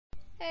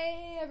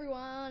Hey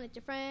everyone, it's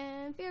your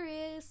friend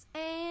Furious,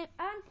 and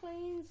I'm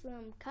playing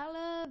some Call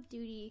of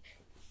Duty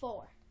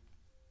 4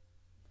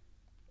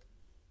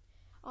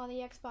 on the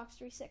Xbox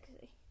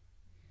 360,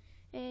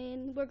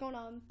 and we're going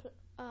on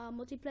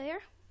multiplayer.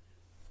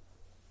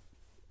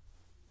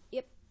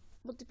 Yep,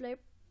 multiplayer.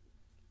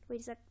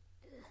 Wait a sec.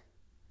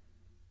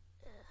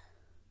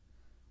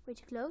 Way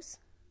too close.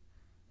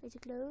 Way too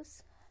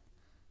close.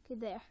 Okay,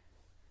 there.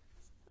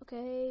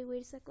 Okay,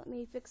 wait a sec. Let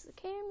me fix the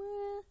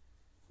camera.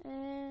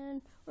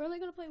 And we're only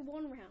gonna play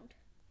one round.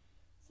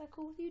 Is that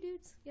cool with you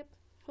dudes? Yep,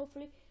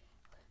 hopefully.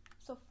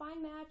 So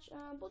fine match.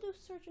 We'll do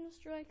search and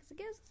destroy because it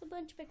gives us a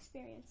bunch of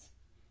experience.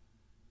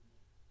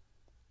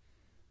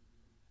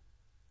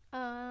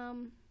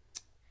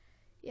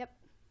 Yep.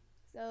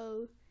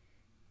 So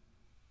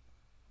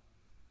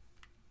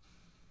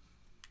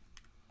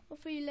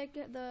hopefully you like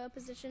the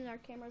position our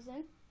camera's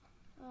in.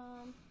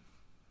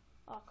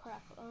 Oh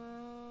crap.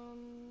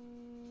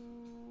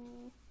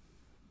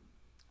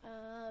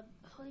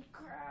 Holy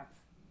crap.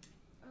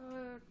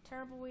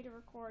 Terrible way to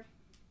record.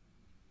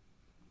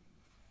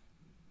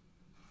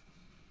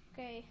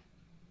 Okay.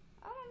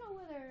 I don't know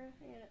whether,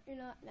 you're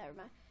not, never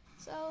mind.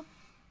 So,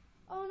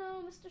 oh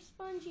no, Mr.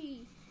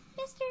 Spongy.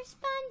 Mr.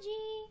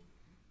 Spongy.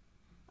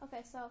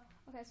 Okay, so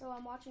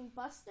I'm watching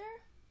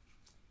Buster.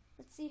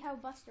 Let's see how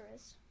Buster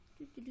is.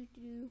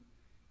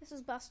 This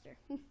is Buster.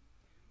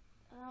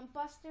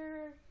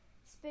 Buster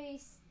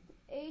space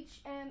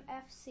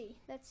HMFC.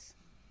 That's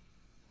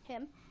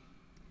him.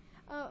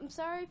 I'm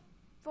sorry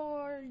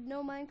for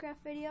no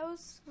Minecraft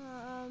videos.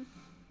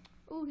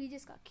 Ooh, he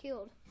just got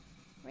killed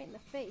right in the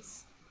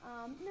face.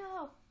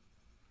 No.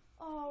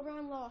 Oh,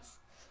 round lost.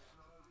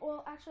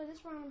 Well, actually,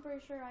 this round I'm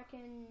pretty sure I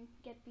can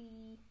get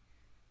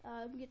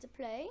to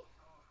play.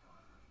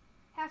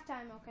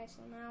 Halftime. Okay,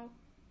 so now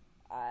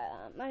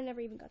I never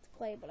even got to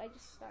play, but I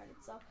just started.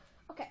 So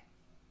okay.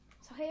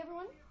 So hey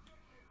everyone,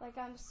 like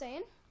I'm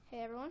saying,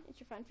 hey everyone, it's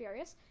your friend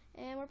Furious,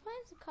 and we're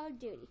playing some Call of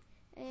Duty.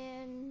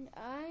 And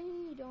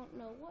I don't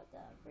know what the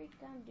freak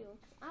I'm doing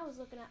because I was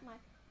looking at my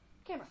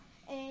camera.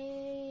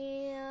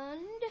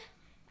 And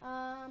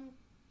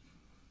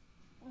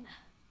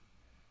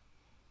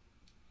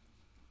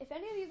if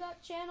any of you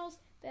got channels,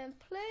 then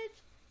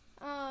please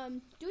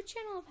do a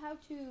channel of how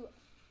to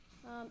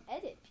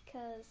edit,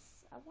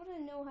 because I want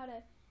to know how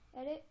to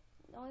edit.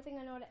 The only thing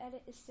I know how to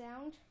edit is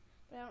sound,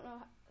 but I don't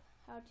know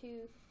how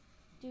to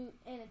do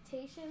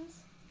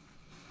annotations.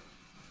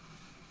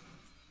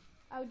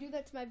 I would do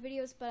that to my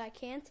videos, but I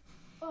can't.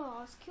 Oh,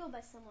 I was killed by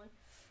someone.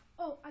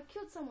 Oh, I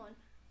killed someone.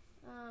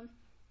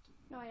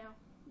 No, I know.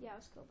 Yeah, I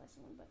was killed by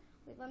someone, but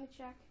wait, let me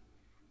check.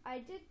 I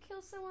did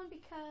kill someone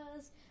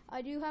because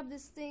I do have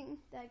this thing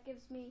that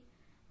gives me,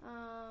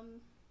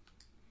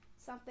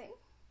 something.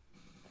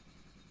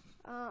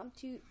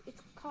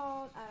 It's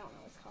called, I don't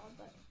know what it's called,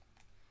 but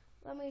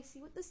let me see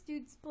what this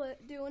dude's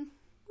doing.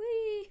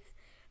 Whee!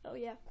 Oh,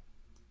 yeah.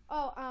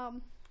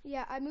 Oh,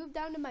 yeah, I moved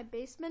down to my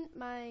basement,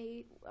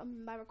 my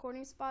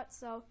recording spot,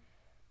 so,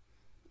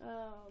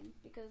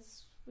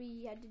 because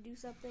we had to do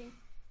something,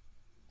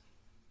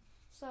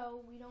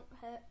 so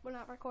we're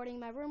not recording in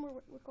my room,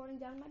 we're recording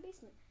down in my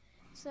basement.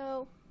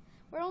 So,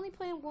 we're only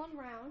playing one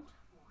round,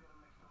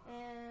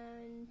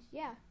 and,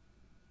 yeah,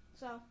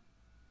 so,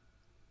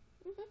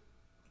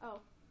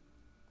 oh,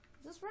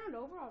 is this round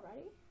over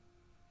already?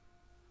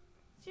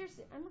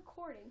 Seriously, I'm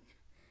recording.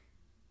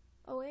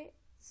 Oh, wait,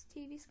 this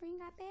TV screen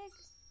got big?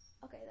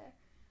 Okay, there.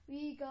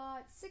 We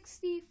got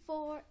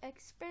 64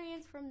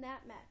 experience from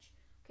that match.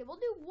 Okay, we'll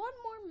do one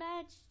more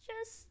match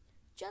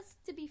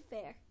just to be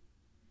fair.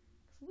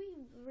 Because we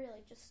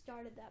really just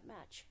started that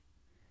match.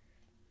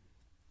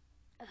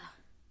 Am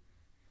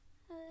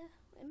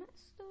I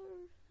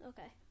still?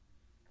 Okay.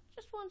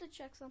 Just wanted to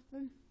check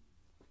something.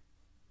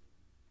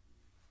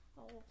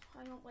 Oh,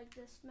 I don't like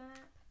this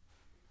map.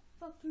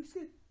 Fuck to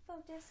skip.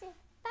 Fuck to skip.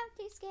 Fuck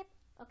to skip.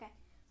 Okay,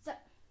 so.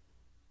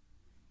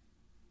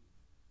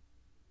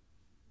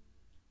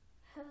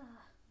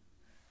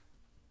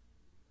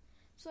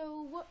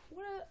 So what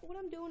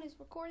I'm doing is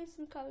recording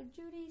some Call of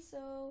Duty,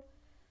 so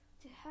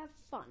to have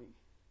fun.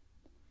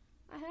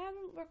 I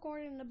haven't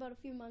recorded in about a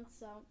few months,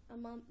 so a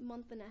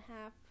month and a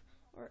half,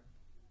 or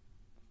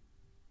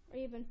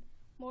even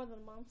more than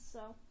a month.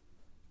 So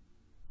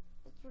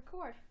let's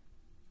record.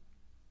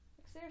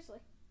 Like,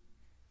 seriously.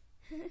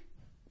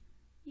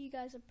 You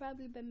guys have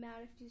probably been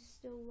mad if you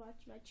still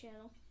watch my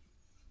channel.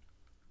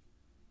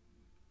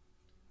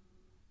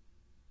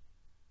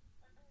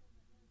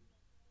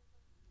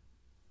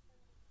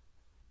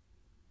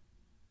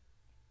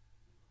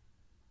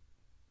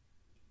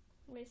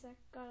 Wait a sec,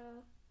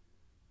 gotta...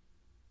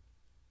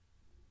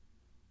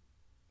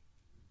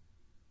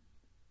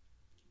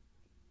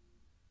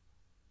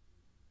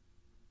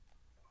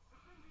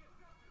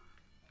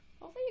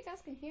 Hopefully you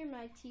guys can hear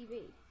my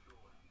TV.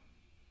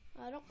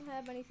 I don't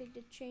have anything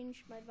to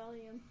change my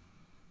volume.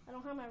 I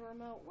don't have my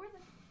remote. Where the...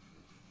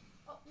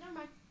 Oh, never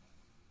mind.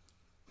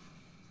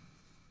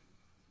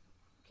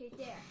 Okay,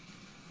 there.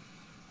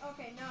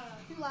 Okay, no,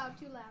 too loud,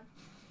 too loud.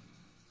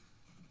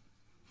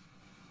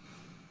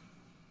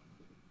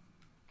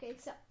 Okay,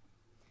 so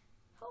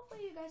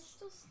hopefully you guys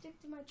still stick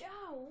to my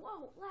oh,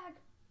 whoa, lag.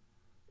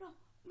 No,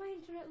 my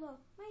internet low.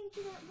 My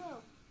internet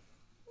low.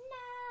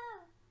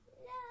 No,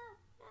 no,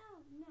 no,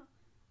 no,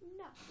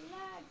 no.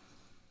 Lag.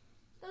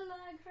 The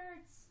lag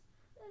hurts.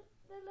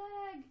 The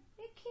lag.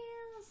 It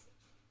kills.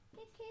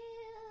 It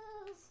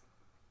kills.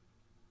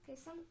 Okay,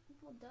 some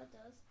people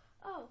does.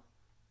 Oh.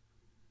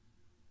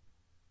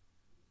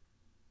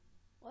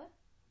 What?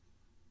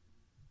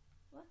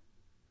 What?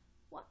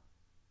 What?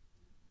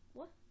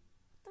 What?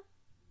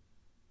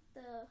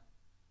 The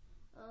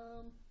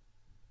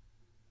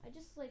I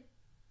just like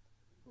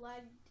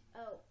lagged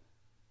out.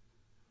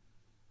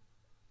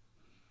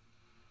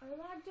 I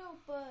lagged out,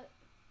 but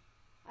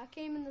I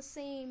came in the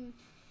same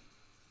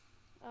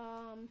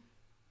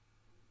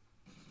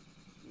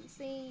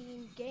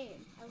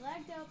game. I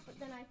lagged out, but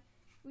then I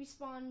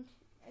respawned.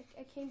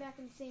 I came back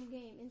in the same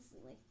game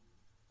instantly.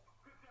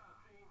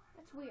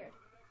 That's weird.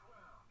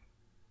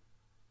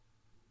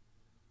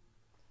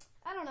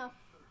 I don't know.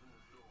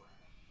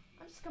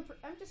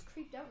 I'm just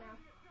creeped out now.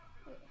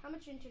 Wait, how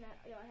much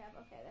internet do I have?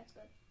 Okay, that's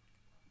good.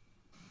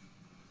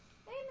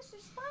 Hey, Mr.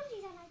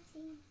 Spongy's on my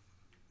team.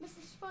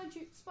 Mr.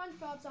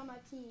 SpongeBob's on my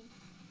team.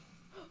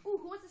 Ooh,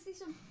 who wants to see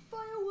some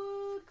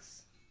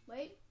fireworks?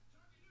 Wait.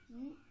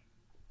 Boom.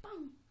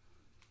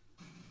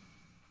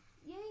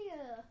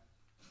 Yeah.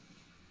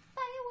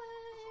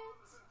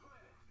 Fireworks.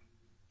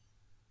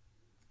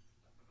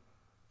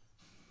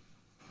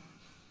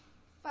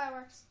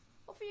 Fireworks.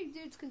 Hopefully you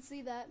dudes can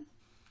see that.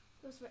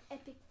 Those were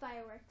epic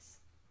fireworks.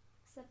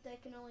 Except I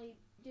can only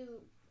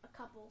do a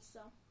couple,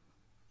 so.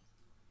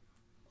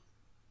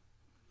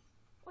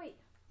 Wait.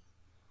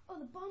 Oh,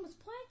 the bomb was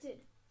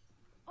planted.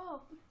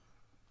 Oh.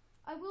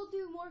 I will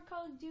do more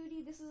Call of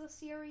Duty. This is a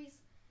series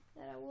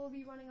that I will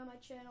be running on my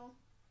channel.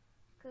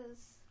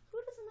 Because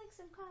who doesn't like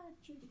some Call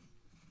of Duty?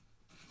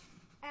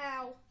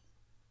 Ow.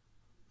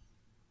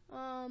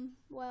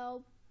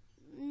 Well.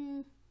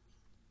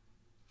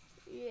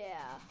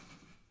 Yeah.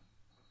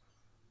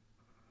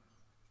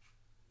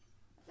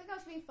 I think I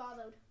was being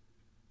followed.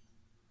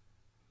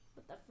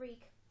 What the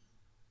freak?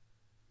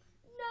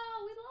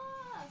 No, we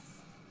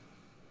lost!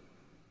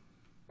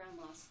 Round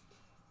lost.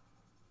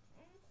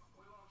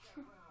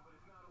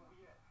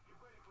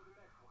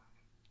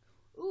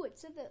 Ooh, it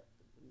said that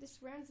this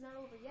round's not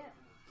over yet.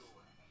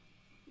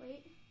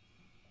 Wait.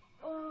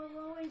 Oh,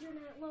 low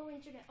internet, low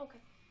internet. Okay,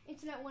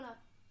 internet went up.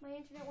 My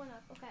internet went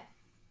up, okay.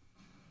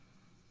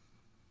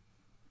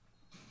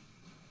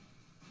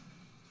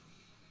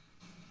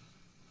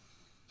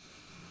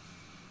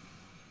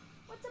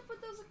 What's up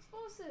with those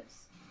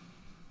explosives?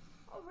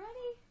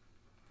 Already?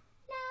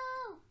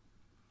 No!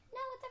 No,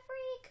 what the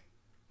freak?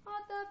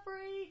 What the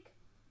freak?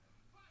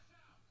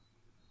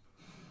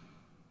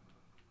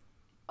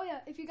 Oh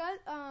yeah, if you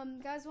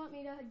guys want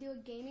me to do a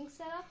gaming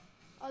setup,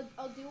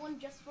 I'll do one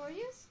just for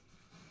you.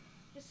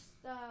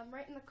 Just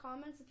write in the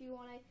comments if you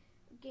want a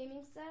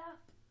gaming setup.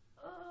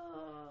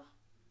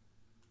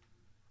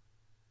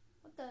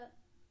 What the?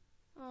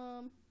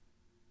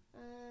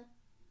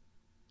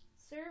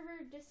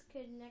 Server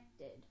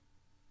disconnected.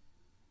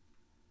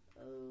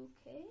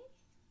 Okay.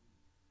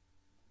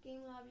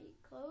 Game lobby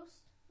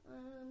closed.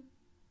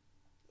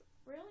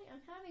 Really?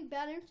 I'm having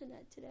bad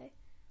internet today.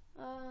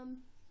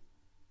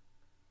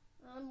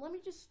 Let me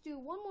just do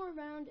one more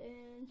round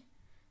and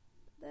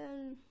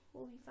then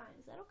we'll be fine.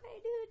 Is that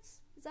okay, dudes?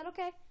 Is that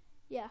okay?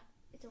 Yeah,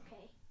 it's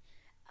okay.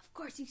 Of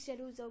course you said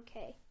it was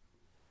okay.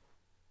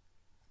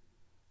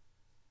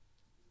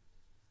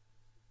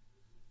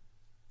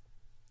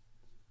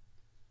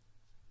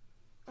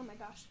 Oh my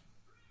gosh.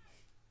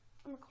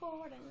 I'm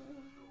recording.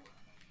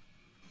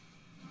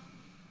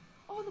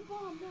 Oh, the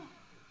bomb, no.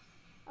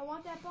 I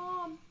want that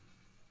bomb.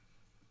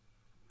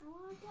 I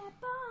want that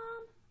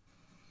bomb.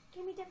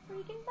 Give me that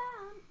freaking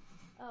bomb.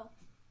 Oh.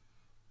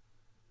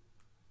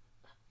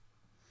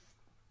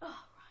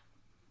 Oh,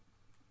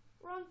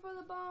 run. Run for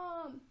the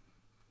bomb.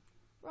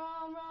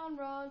 Run, run,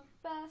 run.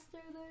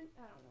 Faster than,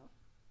 I don't know.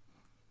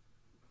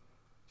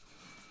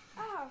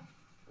 Oh,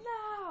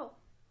 no.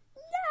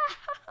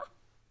 No.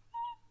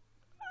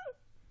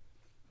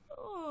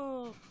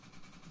 Oh.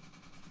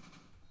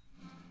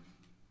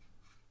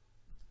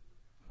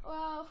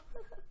 Well,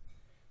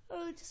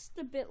 oh, just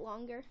a bit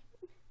longer.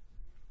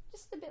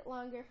 Just a bit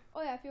longer.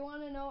 Oh yeah, if you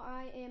want to know,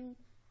 I am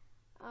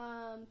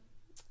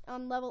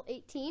on level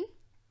 18.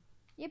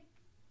 Yep.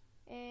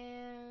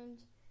 And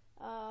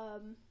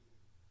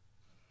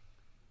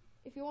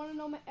if you want to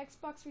know my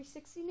Xbox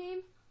 360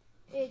 name,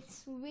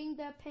 it's Wing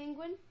the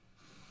Penguin.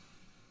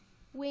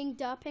 Wing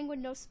the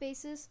Penguin, no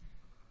spaces.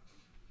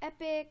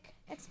 Epic.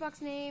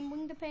 Xbox name,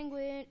 Wing the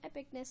Penguin,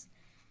 epicness.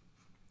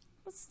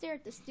 Let's stare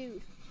at this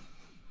dude.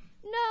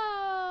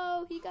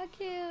 No! He got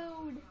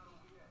killed.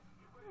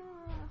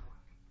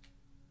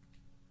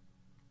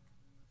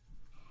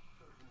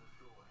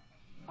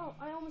 Oh,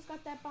 I almost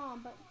got that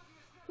bomb, but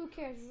who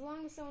cares? As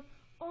long as someone...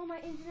 Oh, my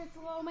internet's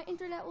low, my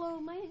internet low,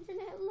 my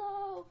internet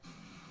low.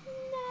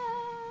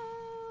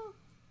 No!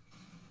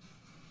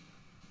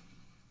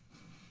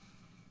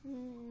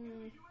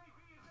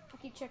 I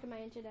keep checking my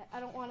internet. I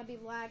don't want to be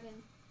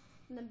lagging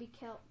and then be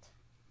killed.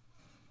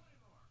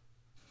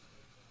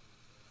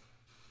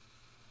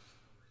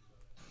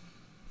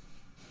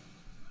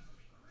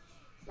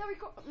 There we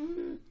go.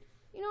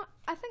 You know,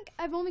 I think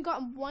I've only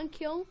gotten 1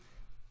 kill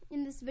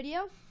in this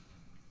video,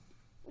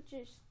 which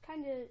is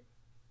kind of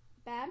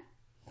bad.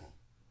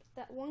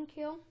 That 1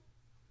 kill.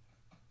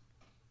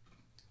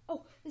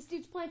 Oh, this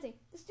dude's planting.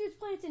 This dude's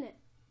planting it.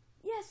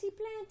 Yes, he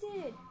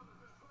planted.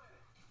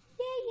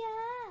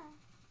 Yeah.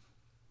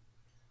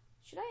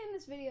 Should I end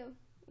this video?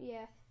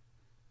 Yeah.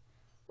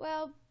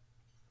 Well,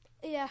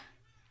 yeah.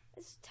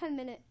 It's 10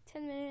 minutes.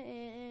 10 minutes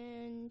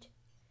and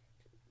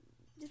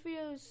this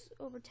video is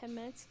over 10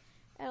 minutes.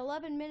 At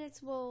 11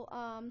 minutes,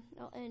 I'll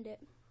end it.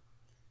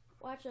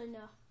 Well, actually,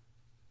 no.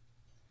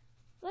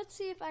 Let's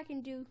see if I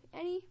can do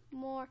any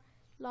more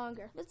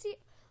longer. Let's see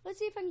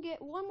if I can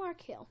get 1 more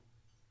kill.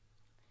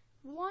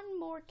 1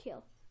 more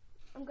kill.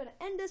 I'm gonna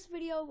end this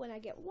video when I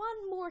get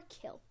 1 more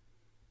kill.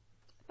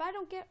 If I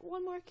don't get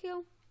 1 more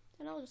kill,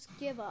 then I'll just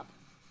give up.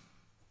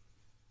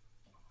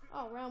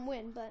 Oh, round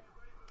win, but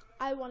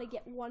I want to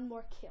get 1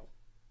 more kill.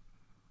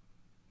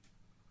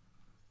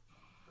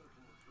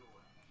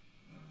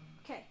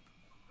 Okay.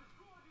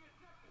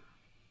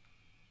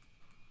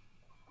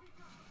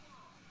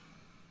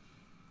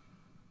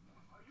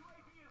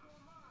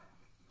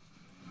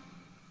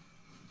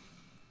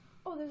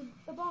 Oh, there's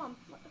a bomb.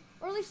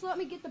 Or at least let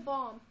me get the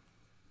bomb.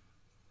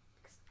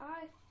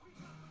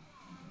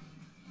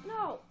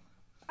 No!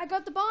 I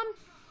got the bomb.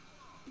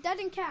 That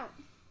didn't count.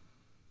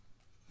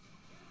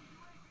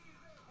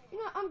 You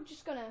know what? I'm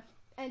just gonna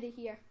end it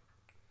here.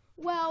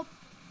 Well,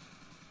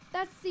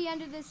 that's the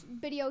end of this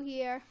video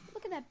here.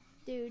 Look at that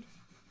dude.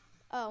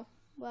 Oh,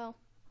 well.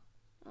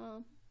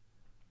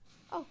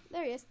 Oh,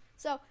 there he is.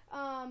 So,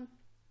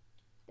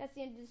 that's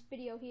the end of this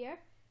video here.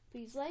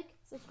 Please like,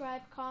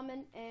 subscribe,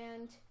 comment,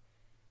 and,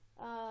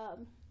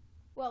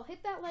 well,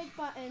 hit that like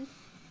button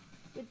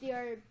with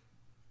your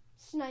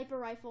sniper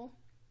rifle.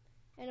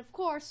 And, of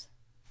course,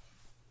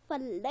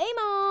 flame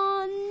on!